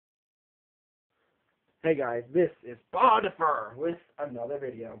Hey guys, this is Bonifer with another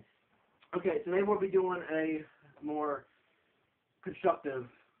video. Okay, today we'll be doing a more constructive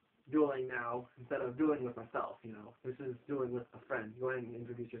dueling now, instead of dueling with myself, you know. This is dueling with a friend. Go ahead and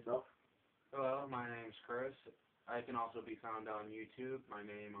introduce yourself. Hello, my name's Chris. I can also be found on YouTube. My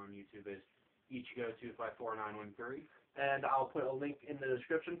name on YouTube is Ichigo254913. And I'll put a link in the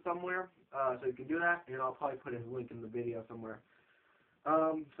description somewhere, so you can do that, and I'll probably put a link in the video somewhere.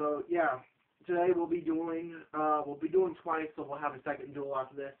 So yeah. Today we'll be doing twice, so we'll have a second duel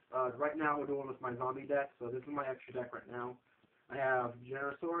after this. Right now we're doing with my zombie deck, so this is my extra deck right now. I have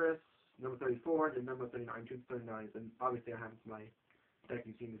Generosaurus, number 34, and number 39, two 39s, and obviously I have my deck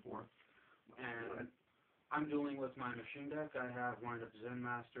you've seen before. And I'm dueling with my machine deck. I have lined up Zen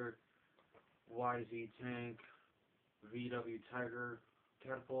Master, YZ Tank, VW Tiger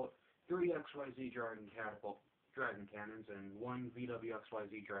Catapult, 3 XYZ Dragon Cannons, and 1 VW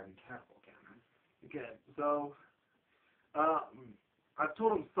XYZ Dragon Catapult Cannon. Okay, so I've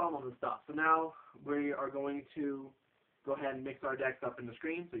told them some of the stuff. So now we are going to go ahead and mix our decks up in the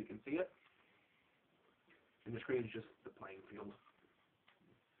screen so you can see it. And the screen is just the playing field.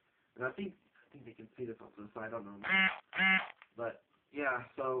 And I think they can see this off to the side. I don't know. But yeah,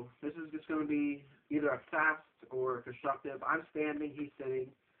 so this is just going to be either a fast or constructive. I'm standing, he's sitting.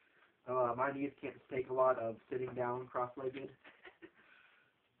 My knees can't take a lot of sitting down cross-legged.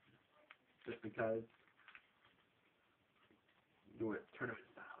 Just because do it tournament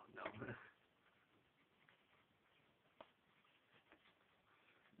style. No.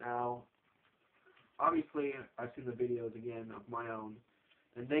 Now, obviously, I've seen the videos again of my own,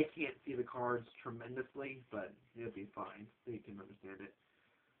 and they can't see the cards tremendously, but it'll be fine. They can understand it.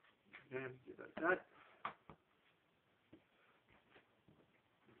 And get that set.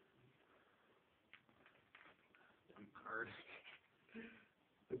 Card.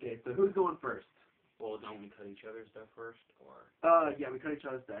 Okay, so who's going first? Well, don't we cut each other's deck first, or? Yeah, we cut each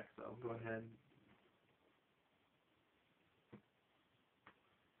other's deck, so go ahead.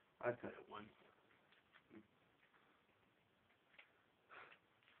 I cut it once.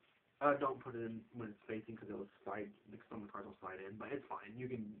 Don't put it in when it's facing, because it'll slide, like some of the cards will slide in, but it's fine. You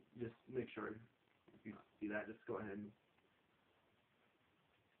can just make sure if you see that, just go ahead and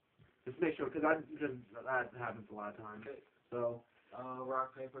just make sure, because that happens a lot of times. Okay. So,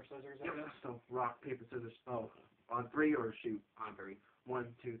 Rock, paper, scissors, I guess? so rock, paper, scissors. Oh, on 3 or shoot? On 3. 1,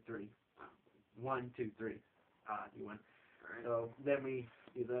 2, 3. 1, 2, 3. You win. Alright. So then we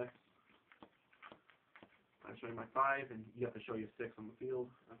do this. I'm showing my 5, and you have to show your 6 on the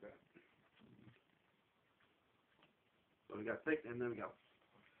field. Okay. So we got 6, and then we go.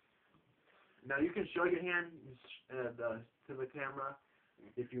 Now you can show your hand to the camera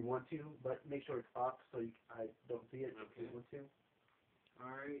if you want to, but make sure it's up so I don't see it if you want to.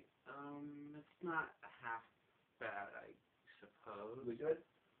 Alright, it's not half bad, I suppose. We good?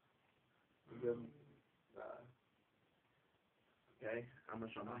 We good? Okay, I'm going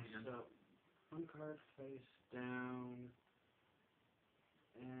to show my hand. So, one card face down,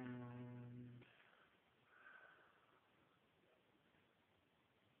 and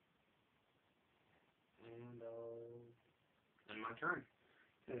and my turn.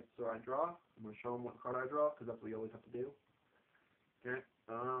 Okay, so I draw. I'm going to show them what card I draw, because that's what you always have to do. Okay,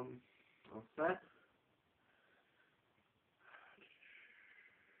 I'll set.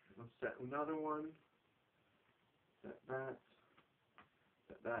 I'll set another one. Set that,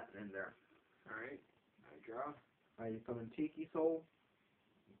 and there. Alright, I draw. I summon Tiki Soul.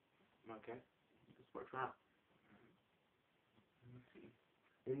 Okay. This works out.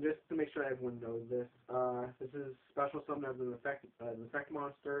 And just to make sure everyone knows this, this is special summon as an effect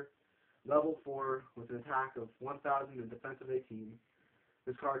monster, level 4 with an attack of 1,000 and defense of 18.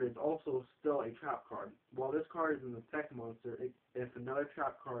 This card is also still a trap card. While this card is an effect monster, if another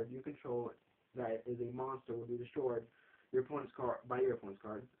trap card you control that is a monster will be destroyed by your opponent's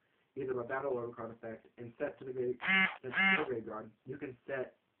card, either by battle or card effect, and set to the graveyard. You can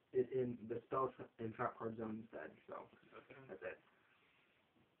set it in the spell and trap card zone instead. So Okay. that's it.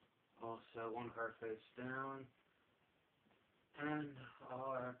 Also, one card face down, and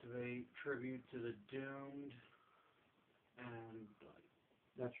I'll activate Tribute to the Doomed, and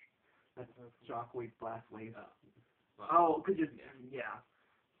That's Shockwave, Blast Wave. well, Oh, could you? Yeah.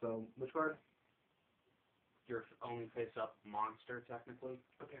 So which card? your only face-up monster, technically.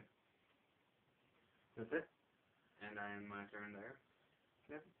 Okay. That's it. And I end my turn there.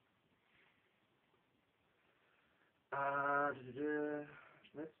 Okay.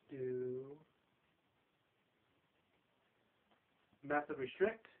 Let's do Massive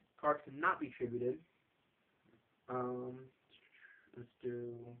Restrict. Cards cannot be tributed. Let's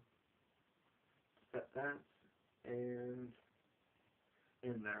do set set that and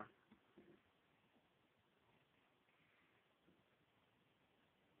in there.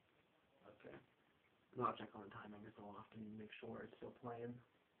 Okay. And I'll check on the time every so often and make sure it's still playing.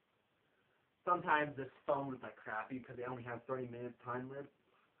 Sometimes this phone is like crappy because they only have 30-minute time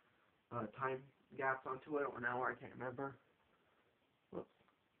gaps onto it, or an hour, I can't remember. Whoops.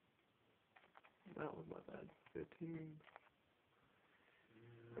 That was my bad. 15.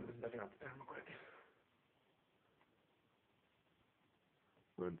 I'm just checking out the time real quick.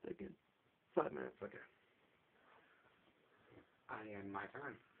 1 second. 5 minutes, okay. I end my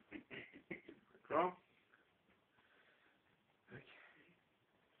turn. Draw. Okay.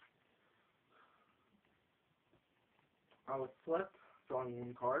 I will flip, drawing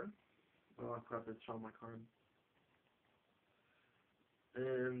 1 card. Well, I forgot to show my card.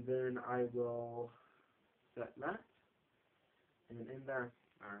 And then I will set that. And in there.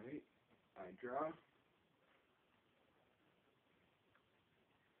 Alright. I draw.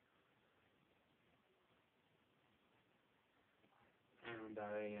 And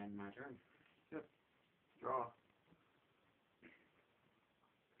I end my turn. Yep. Draw.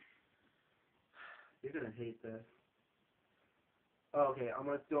 You're gonna hate this. Oh, okay, I'm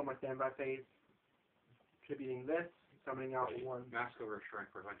gonna still on my standby phase. Attributing this, summoning out 1. Mask over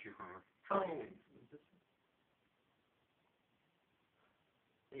Shrink prevents you from... Oh.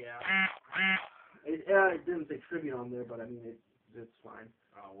 Yeah. It didn't say tribute on there, but I mean, it's fine.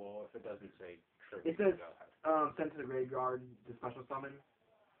 Oh, well, if it doesn't say tribute, It says, go ahead. sent to the graveyard, the special summon.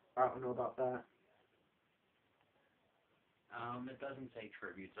 I don't know about that. It doesn't say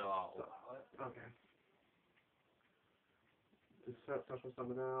tribute, so I'll allow it. Okay. Just special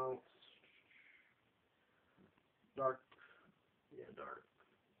summon out. Dark. Yeah, dark.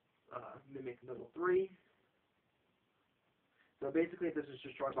 Mimic level 3. So basically, if this is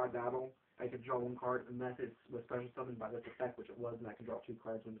destroyed by battle, I can draw 1 card unless it's was special summoned by this effect, which it was, and I can draw 2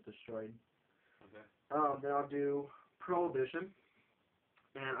 cards when it's destroyed. Okay. Then I'll do Prohibition,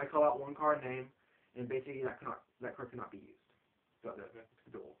 and I call out 1 card name, and basically that card cannot be used. So that's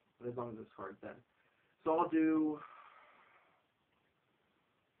a duel, as long as this card's dead. So I'll do.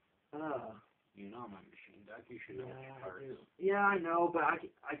 You know my machine deck. You should know which cards. Yeah, I know, but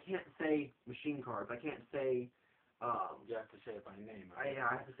I can't say machine cards. I can't say. You have to say it by name. Right?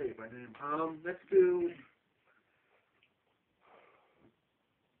 I have to say it by name. Let's do.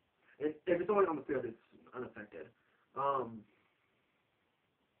 If it's only on the field, it's unaffected.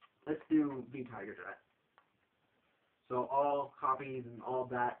 Let's do V Tiger Jet. So all copies and all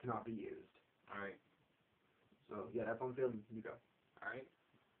that cannot be used. Alright. So yeah, that's on the field. You go. Alright.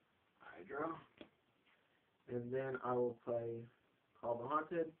 I draw. And then I will play Call the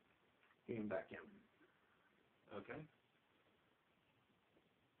Haunted. Game back in. Okay.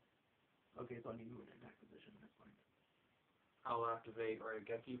 Okay, so I need to move in attack position. That's fine. I'll activate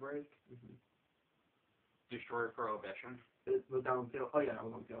Raigeki Break. Mm-hmm. Destroy Prohibition. It was down field. Oh yeah, I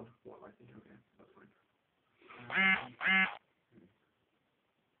was on field. What am I thinking? Okay, that's fine.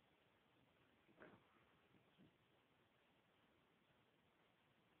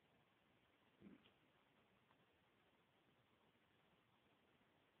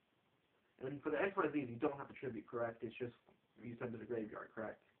 And for the XYZs, you don't have to tribute, correct? It's just you send to the graveyard,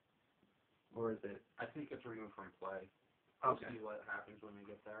 correct? Or is it? I think it's removed from play. We'll Okay. see what happens when we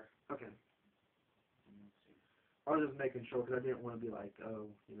get there. Okay. Let's see. I was just making sure because I didn't want to be like,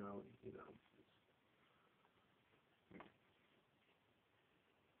 oh, you know.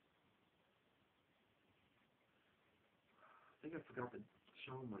 I think I forgot to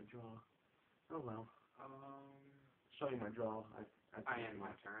show my draw. Oh well. Show you my draw. I end my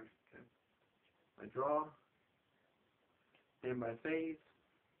turn. Okay. I draw. And my phase.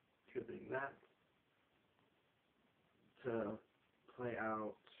 Tripping that. To play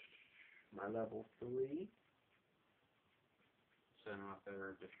out my level 3. Send off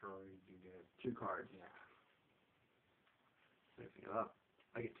there, destroyed, you get 2 cards. yeah. Mixing it up.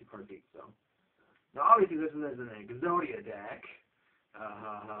 I get 2 card beats, so. Now obviously this is an Exodia deck.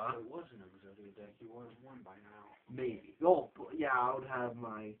 If it wasn't a Exodia deck, you would have won by now. Maybe. Oh, yeah, I would have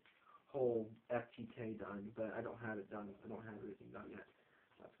my whole FTK done, but I don't have it done. I don't have everything done yet.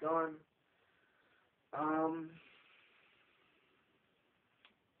 That's gone.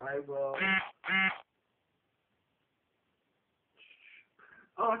 I will.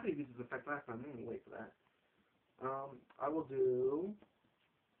 Oh, I think this is effect last time. I'm gonna wait for that. I will do.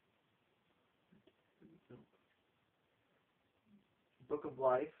 Book of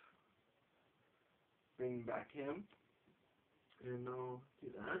Life. Bring back him. And I'll do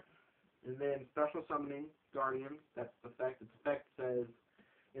that. And then special summoning Guardian. That's the effect. Its effect says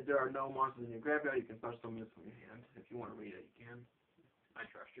If there are no monsters in your graveyard, you can special summon this from your hand. If you want to read it, you can. I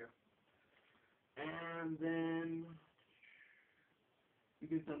trust you. And then you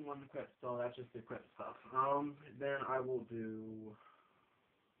can send one equip, so that's just the equip stuff. Then I will do.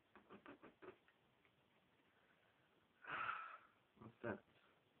 What's that?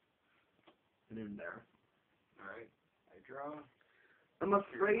 In there. Alright, I draw. I'm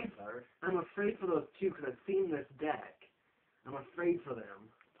afraid for those two because I've seen this deck. I'm afraid for them.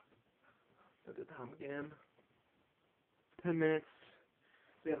 Look at time again. 10 minutes.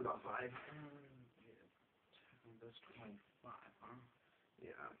 We have about 5. This 25, huh?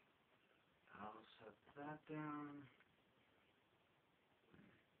 Yeah. I'll set that down.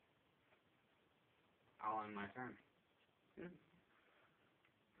 I'll end my turn. Yeah.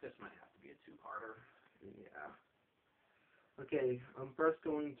 This might have to be a two-parter. Yeah. Okay, I'm first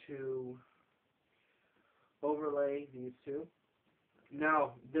going to overlay these two.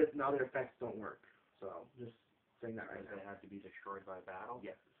 Now their effects don't work, so just saying that right They now. have to be destroyed by battle?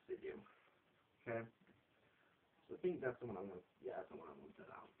 Yes, they do. Okay. So I think that's the one I'm going to, yeah, that's the one I'm going to set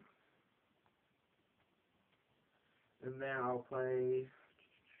out. And then I'll play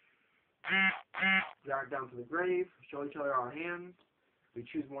drag down to the grave, show each other our hands, we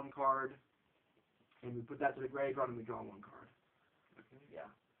choose one card, and we put that to the graveyard and we draw one card. Okay. Yeah.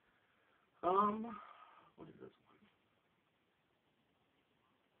 What is this one?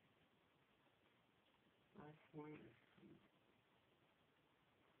 5 points.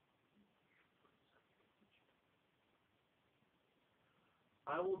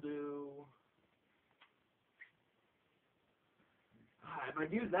 I will do. If I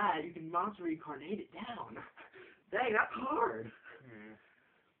do that, you can monster reincarnate it down. Dang, that's hard.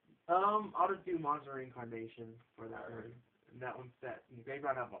 I'll just do monster reincarnation for that one. And that one's set. And the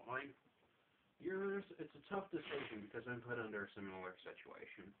graveyard have a mine. Yours, it's a tough decision because I'm put under a similar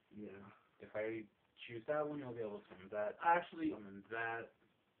situation. Yeah. If I choose that one, you'll be able to summon that. Actually, Summon that.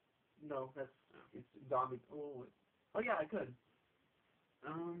 no, that's it's zombie. Oh, yeah, I could.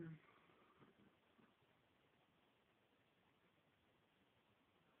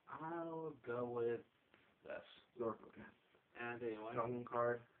 I'll go with this. Zork, okay. And anyway. Draw one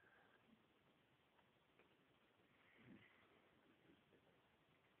card.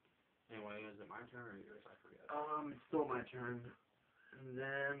 Anyway, is it my turn or yours? I forget. It's still my turn. And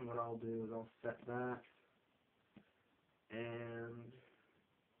then what I'll do is I'll set that. And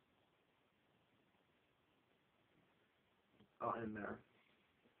I'll end there.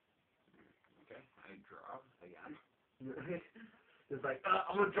 Okay, I draw again. It's like,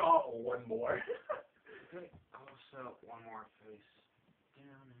 I'm going to draw one more. Okay, I'll set one more face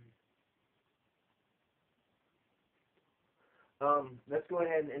down and... Let's go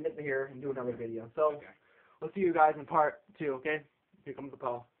ahead and end it here and do another video. So, Okay. we'll see you guys in part 2, okay? Here comes the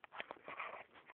call.